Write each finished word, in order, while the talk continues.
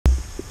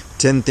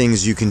10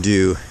 things you can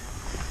do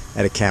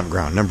at a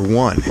campground. Number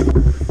 1,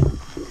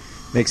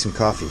 make some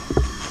coffee.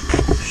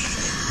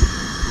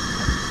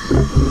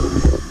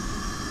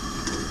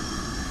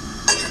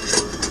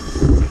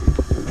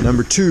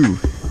 Number 2,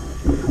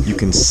 you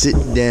can sit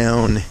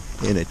down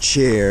in a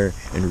chair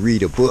and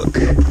read a book.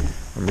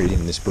 I'm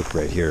reading this book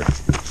right here.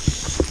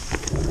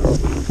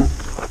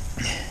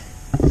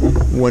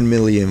 1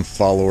 million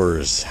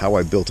followers, how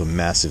I built a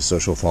massive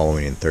social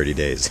following in 30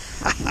 days.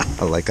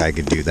 Like I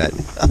could do that.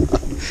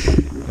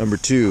 Number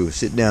 2,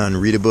 sit down,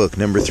 read a book.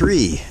 Number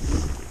 3,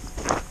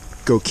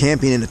 go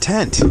camping in a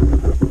tent.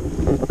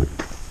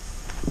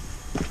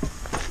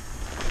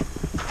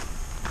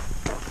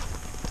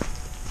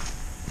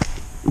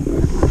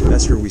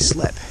 That's where we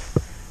slept.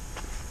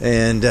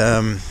 And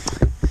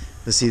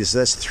let's see, so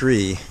that's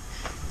 3.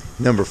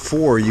 Number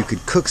 4, you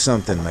could cook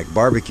something like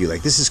barbecue.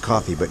 Like this is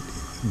coffee, but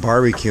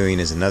barbecuing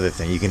is another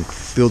thing. You can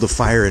build a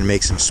fire and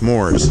make some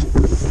s'mores.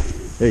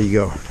 There you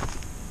go.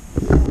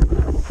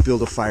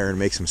 Build a fire and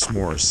make some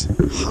s'mores.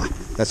 Ha,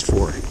 that's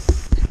 4.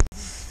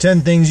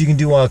 10 things you can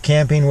do while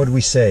camping. What did we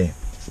say?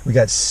 We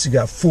got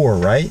 4,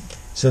 right?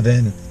 So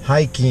then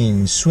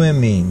hiking,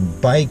 swimming,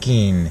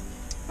 biking,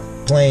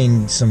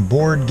 playing some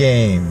board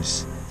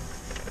games,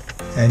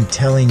 and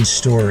telling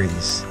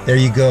stories. There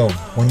you go.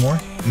 One more.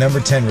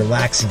 Number 10,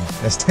 relaxing.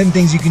 That's 10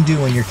 things you can do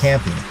when you're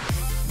camping.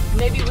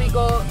 Maybe we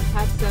go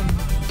have some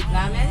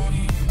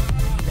ramen.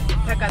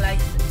 Taka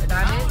likes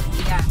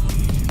ramen. Yeah.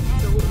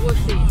 So we'll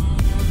see.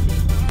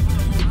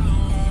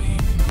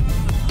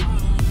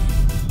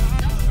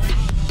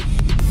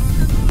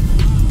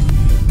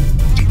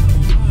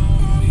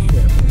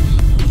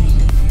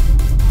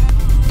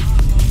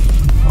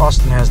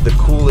 Austin has the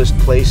coolest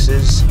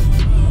places,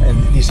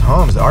 and these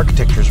homes, the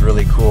architecture is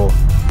really cool.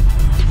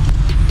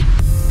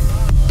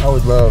 I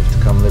would love to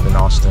come live in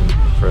Austin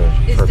for a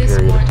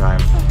period of time.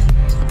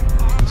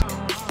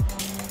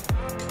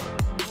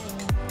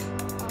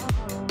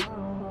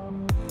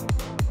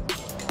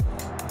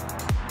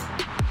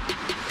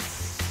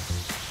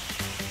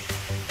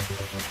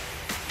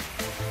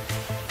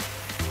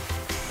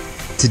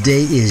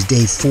 Today is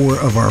day 4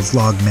 of our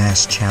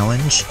Vlogmas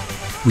challenge.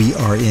 We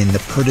are in the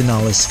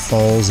Pedernales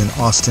Falls in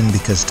Austin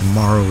because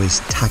tomorrow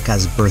is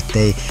Taka's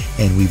birthday,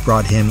 and we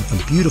brought him a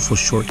beautiful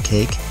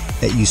shortcake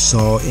that you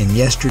saw in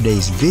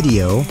yesterday's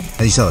video.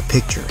 As you saw the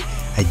picture.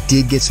 I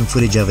did get some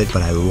footage of it,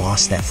 but I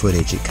lost that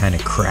footage. It kind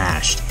of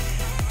crashed.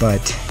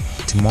 But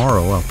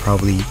tomorrow I'll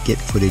probably get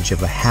footage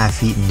of a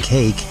half-eaten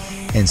cake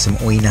and some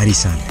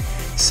oinari-san.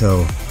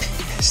 So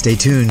stay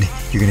tuned.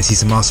 You're going to see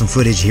some awesome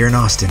footage here in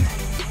Austin.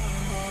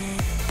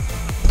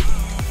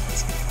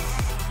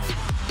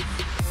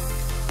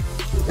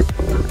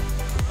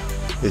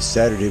 It's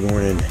Saturday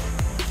morning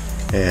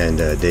and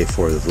day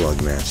 4 of the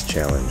Vlogmas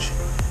challenge.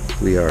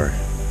 We are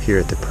here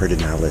at the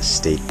Pedernales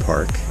State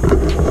Park.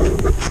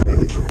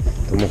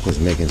 Tomoko's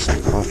making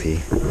some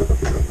coffee.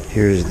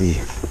 Here's the...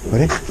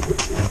 What?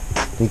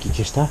 Think you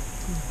just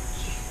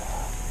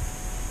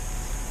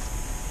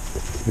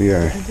We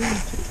are...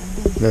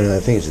 No, I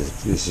think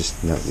it's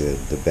just not good.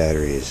 The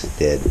battery is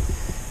dead.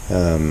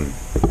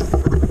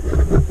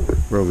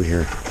 We're over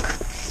here.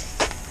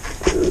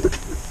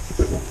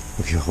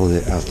 If you hold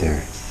it out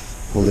there.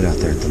 Hold it out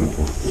there,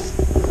 Tomoko.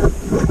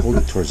 Hold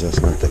it towards us,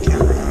 not the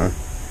camera, huh?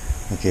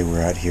 Okay,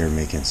 we're out here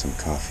making some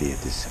coffee at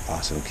this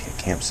awesome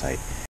campsite.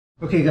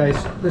 Okay,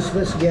 guys,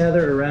 let's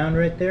gather around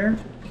right there.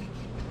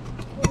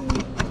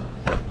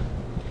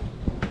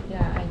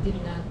 Yeah, I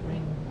did not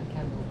bring a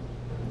candle.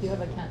 Do you have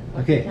a candle?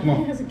 Okay, come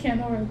on. There's a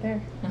candle right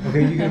there.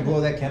 Okay, you're gonna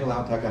blow that candle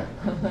out, Taka.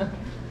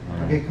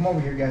 Okay, come over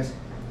here, guys.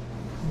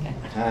 Okay.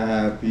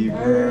 Happy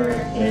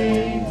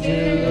birthday to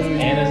you.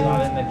 Anna's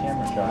not in the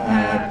camera shot.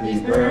 Happy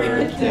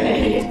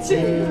birthday to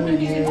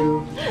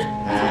you.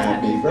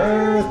 Happy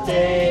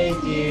birthday,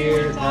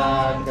 dear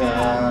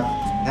Taka.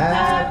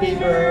 Happy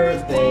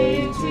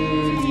birthday to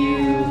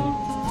you.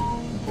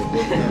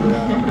 Happy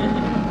birthday!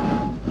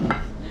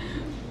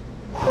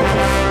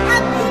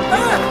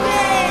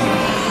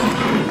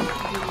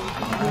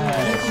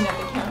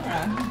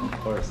 Of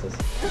course, this.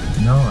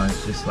 No,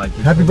 It's just like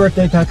happy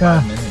birthday,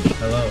 Taka.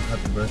 Hello,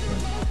 happy birthday.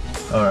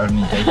 Oh, I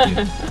mean, thank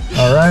you.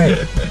 All right.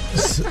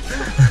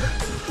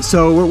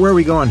 So where are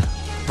we going?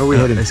 Where are we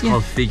headed? It's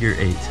called Figure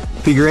 8.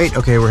 Figure 8?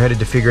 Okay, we're headed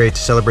to Figure 8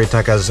 to celebrate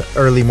Taka's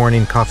early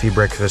morning coffee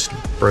breakfast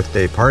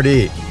birthday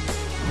party.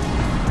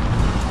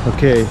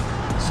 Okay,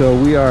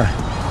 so we are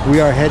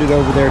headed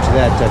over there to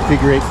that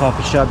Figure 8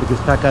 coffee shop because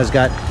Taka's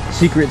got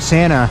Secret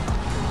Santa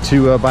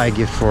to buy a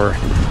gift for.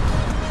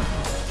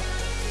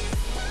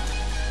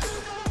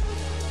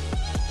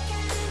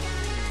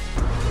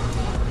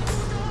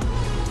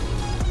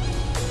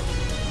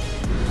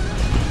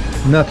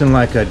 Nothing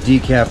like a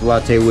decaf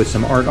latte with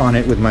some art on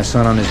it with my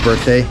son on his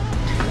birthday.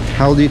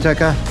 How old are you,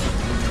 Taka?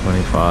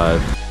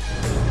 25.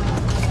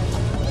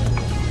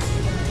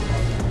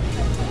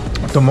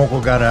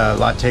 Tomoko got a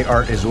latte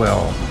art as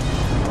well.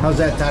 How's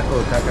that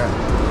taco, Taka?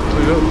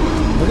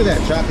 Look at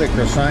that chocolate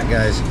croissant,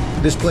 guys.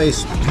 This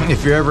place,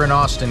 if you're ever in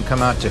Austin,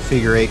 come out to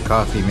Figure 8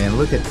 Coffee, man.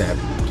 Look at that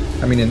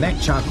I mean, and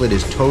that chocolate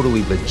is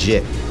totally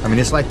legit. I mean,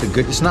 it's like the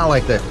good, it's not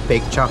like the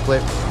fake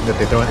chocolate that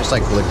they throw in, it's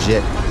like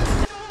legit.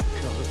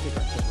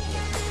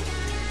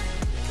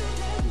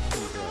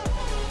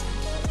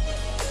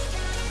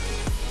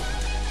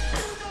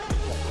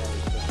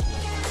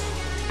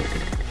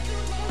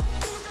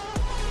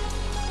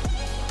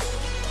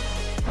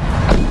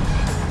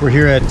 We're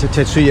here at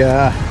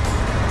Tatsu-ya.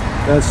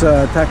 That's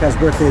Taka's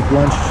birthday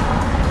lunch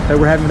that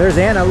we're having. There's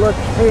Anna, look.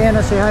 Hey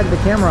Anna, say hi to the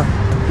camera.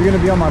 You're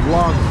gonna be on my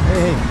vlog.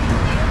 Hey.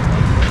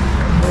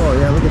 Oh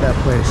yeah, look at that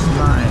place.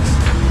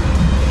 Nice.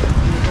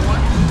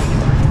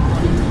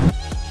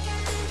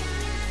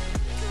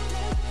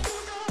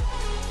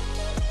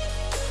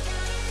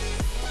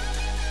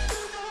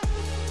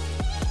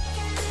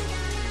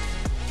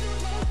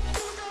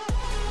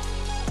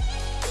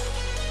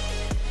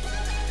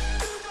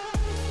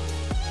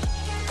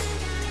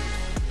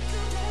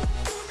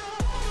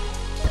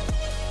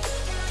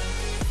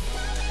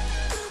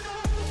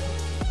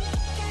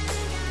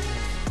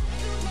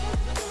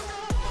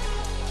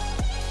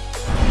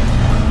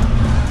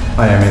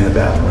 I am in the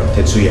bathroom of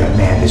Tatsu-ya.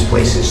 Man, this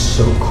place is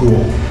so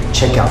cool.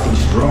 Check out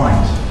these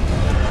drawings.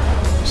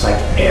 It's like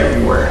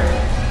everywhere.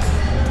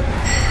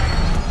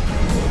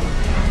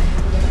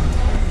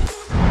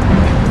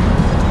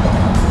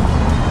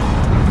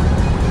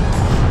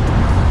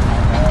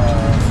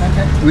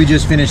 We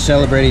just finished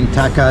celebrating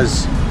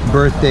Taka's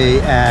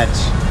birthday at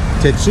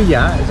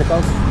Tatsu-ya. Is it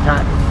called?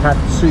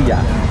 Tatsu-ya.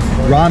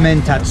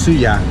 Ramen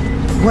Tatsu-ya.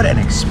 What an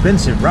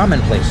expensive ramen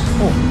place.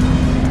 Oh.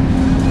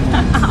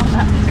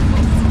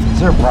 Is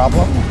there a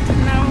problem?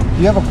 No.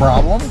 You have a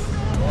problem?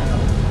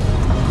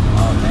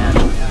 Oh man.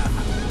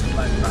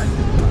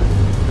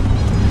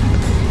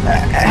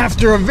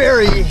 After a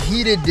very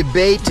heated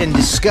debate and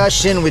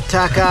discussion with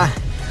Taka,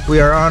 we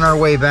are on our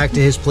way back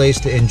to his place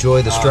to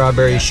enjoy the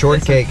strawberry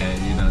shortcake. Okay.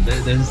 You know,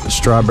 there's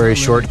Strawberry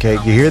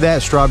shortcake. You hear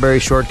that? Strawberry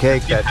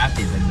shortcake that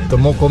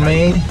Tomoko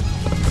made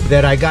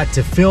that I got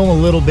to film a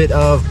little bit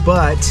of,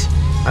 but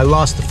I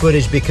lost the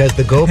footage because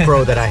the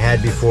GoPro that I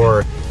had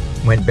before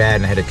went bad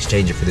and I had to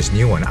exchange it for this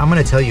new one. I'm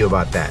gonna tell you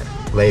about that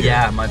later.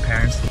 Yeah, my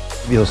parents.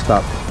 Maybe he'll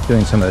stop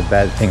doing some of the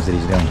bad things that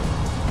he's doing.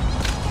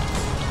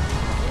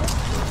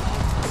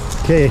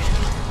 Okay,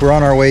 we're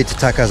on our way to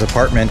Taka's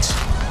apartment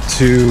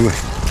to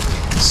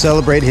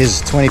celebrate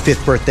his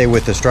 25th birthday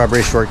with a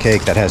strawberry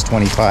shortcake that has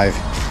 25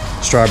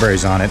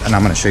 strawberries on it, and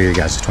I'm gonna show you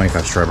guys the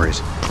 25 strawberries.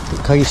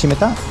 Kagi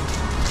shimeta?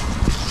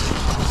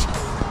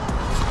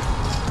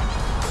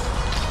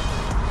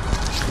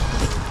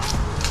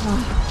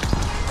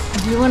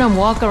 Do you want to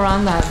walk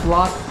around that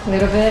block a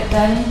little bit,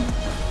 Daddy?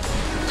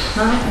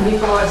 Huh?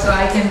 Before, so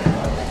I can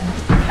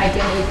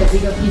eat the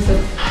bigger piece of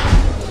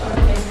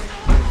shortcake.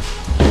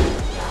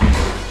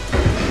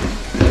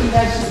 You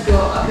guys should go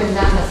up and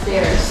down the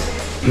stairs.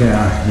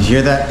 Yeah, you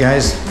hear that,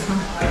 guys?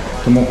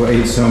 Tomoko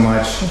ate so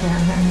much.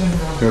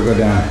 Go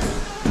down.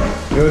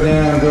 Go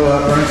down, go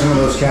up, burn some of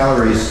those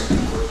calories.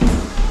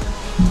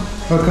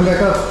 Oh, come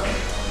back up.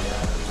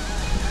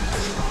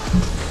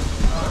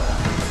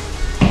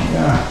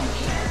 Yeah.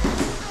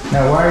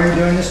 Now, why are you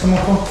doing this,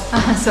 Tomoko?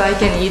 So I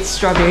can eat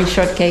strawberry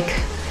shortcake.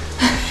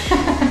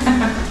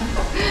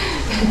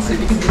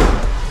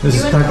 This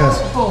is Taka's.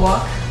 For a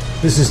walk?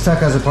 This is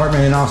Taka's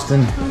apartment in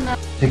Austin.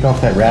 Take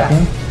off that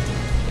wrapping.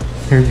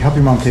 Here, help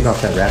your mom take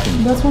off that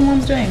wrapping. That's what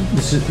Mom's doing.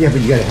 This is, yeah, but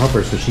you gotta help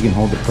her so she can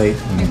hold the plate.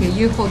 Okay,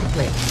 you hold the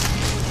plate.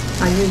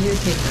 You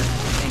take her.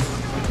 Okay.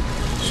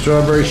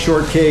 Strawberry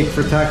shortcake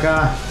for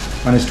Taka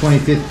on his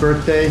 25th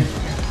birthday.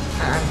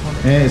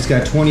 And it's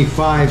got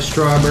 25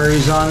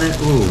 strawberries on it.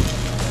 Ooh.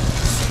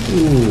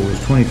 Ooh,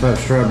 it's 25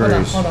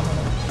 strawberries. Hold on.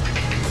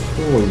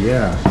 Oh,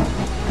 yeah.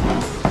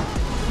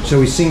 Shall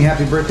we sing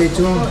happy birthday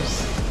to him? Of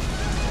course.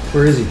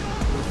 Where is he?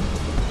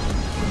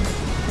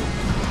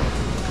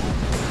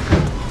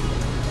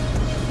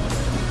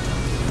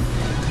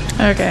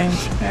 Okay.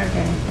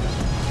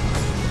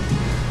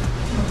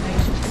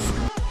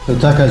 So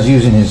Taka's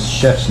using his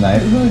chef's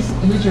knife.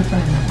 Who's your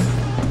friend?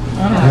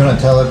 You want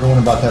to tell everyone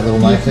about that little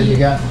knife that you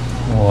got?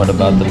 What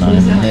about the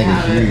knife?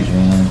 Mega huge,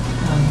 man.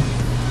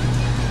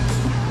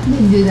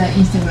 Do that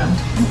Instagram.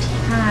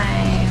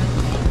 Hi.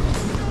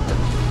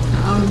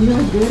 Oh,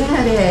 you're good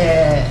at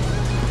it.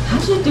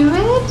 How'd you do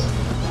it?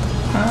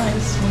 I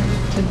just went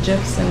to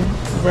GIFs and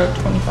wrote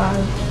 25.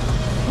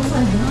 Oh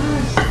my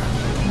gosh.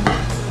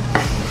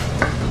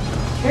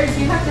 Erik,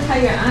 you have to tell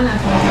your Anna.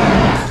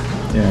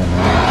 Yeah,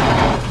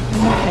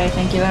 man. Okay,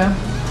 thank you though.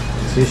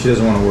 See, she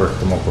doesn't want to work,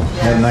 Tomoko.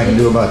 Nothing I can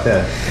do about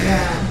that.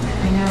 Yeah,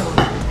 I know.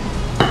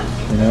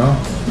 You know?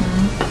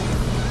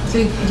 So, do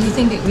you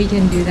think that we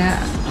can do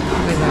that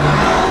with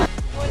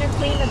Want to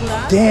clean the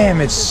glass? Damn,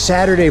 it's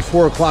Saturday,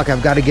 4 o'clock.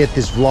 I've got to get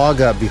this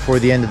vlog up before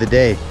the end of the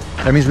day.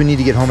 That means we need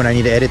to get home and I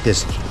need to edit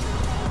this.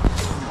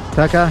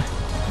 Taka,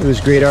 it was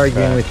great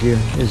arguing with you.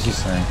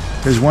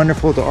 It was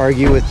wonderful to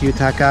argue with you,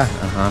 Taka.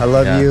 I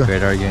love you.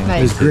 Great arguing.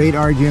 It was great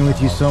arguing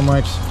with you so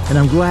much. And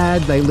I'm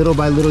glad, like, little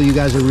by little, you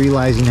guys are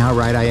realizing how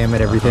right I am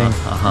at everything.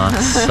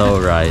 So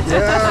right.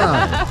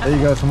 Yeah. There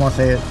you go. Someone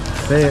say it.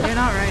 Say it. You're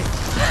not right.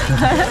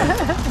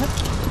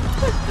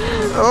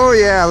 Oh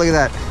yeah, look at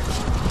that.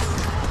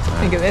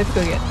 Okay, let's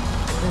go get.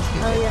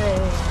 Oh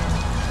yeah.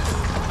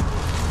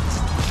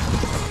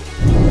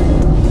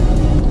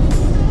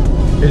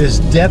 It has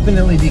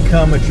definitely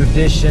become a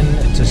tradition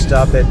to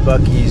stop at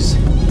Buc-ee's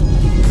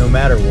no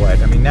matter what.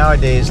 I mean,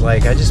 nowadays,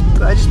 like I just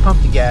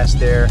pump the gas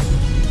there,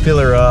 fill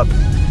her up,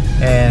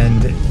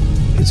 and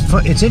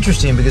it's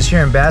interesting because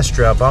here in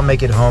Bastrop, I'll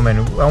make it home and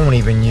I won't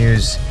even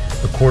use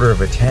a quarter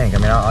of a tank. I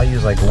mean, I'll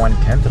use like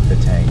 1/10 of the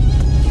tank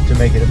to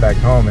make it back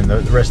home, and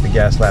the rest of the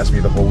gas lasts me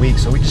the whole week.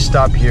 So we just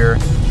stop here,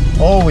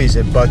 always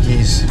at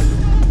Buc-ee's,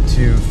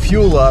 to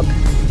fuel up.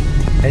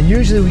 And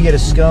usually we get a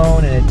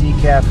scone and a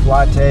decaf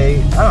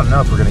latte. I don't know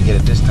if we're gonna get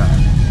it this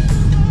time,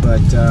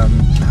 but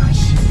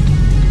gosh,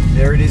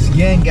 there it is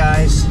again,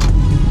 guys.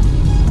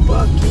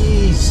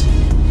 Buc-ee's.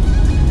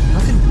 How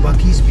can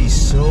Buc-ee's be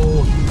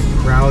so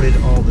crowded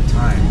all the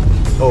time?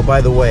 Oh,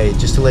 by the way,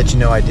 just to let you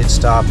know, I did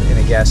stop in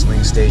a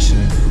gasoline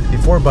station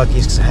before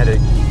Buc-ee's because I had to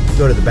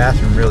go to the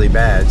bathroom really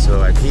bad,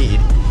 so I peed.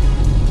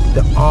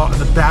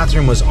 The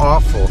bathroom was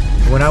awful.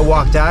 When I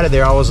walked out of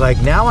there, I was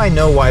like, now I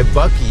know why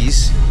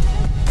Buc-ee's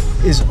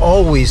is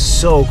always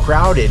so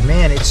crowded.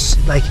 Man, it's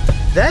like,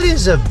 that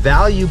is a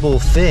valuable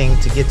thing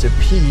to get to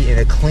pee in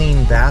a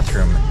clean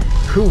bathroom.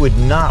 Who would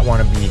not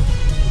want to be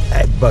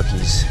at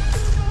Buc-ee's?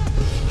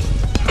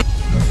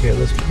 Okay,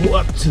 let's pull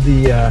up to the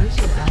We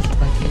should ask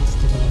Buc-ee's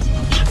to be a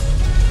sponsor.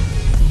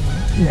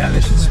 yeah,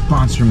 they should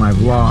sponsor my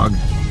vlog.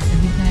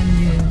 Every time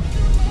you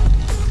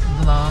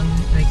vlog,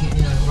 like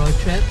road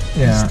trip,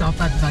 Yeah. you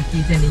stop at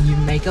Buc-ee's and then you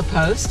make a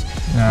post.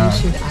 Yeah,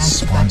 You should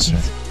ask sponsor.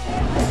 Buc-ee's.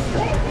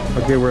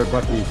 Okay, we're at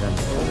Buc-ee's then.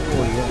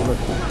 Oh yeah, look,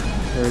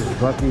 there's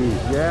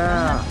Buc-ee's.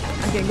 Yeah.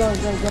 Okay, go.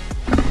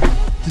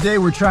 Today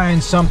we're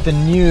trying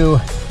something new.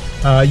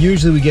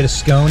 Usually we get a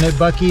scone at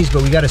Buc-ee's,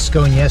 but we got a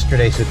scone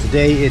yesterday, so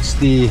today it's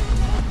the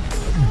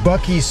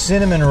Buc-ee's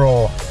cinnamon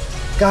roll.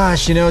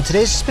 Gosh, you know,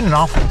 today's just been an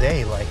awful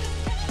day. Like,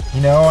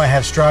 you know, I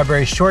have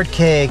strawberry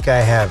shortcake,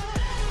 I have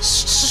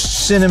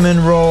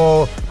cinnamon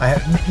roll, I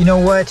have, you know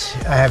what?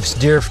 I have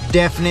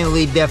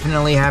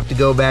definitely have to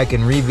go back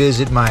and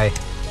revisit my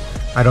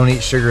I don't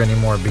eat sugar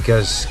anymore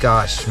because,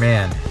 gosh,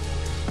 man,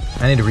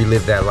 I need to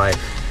relive that life.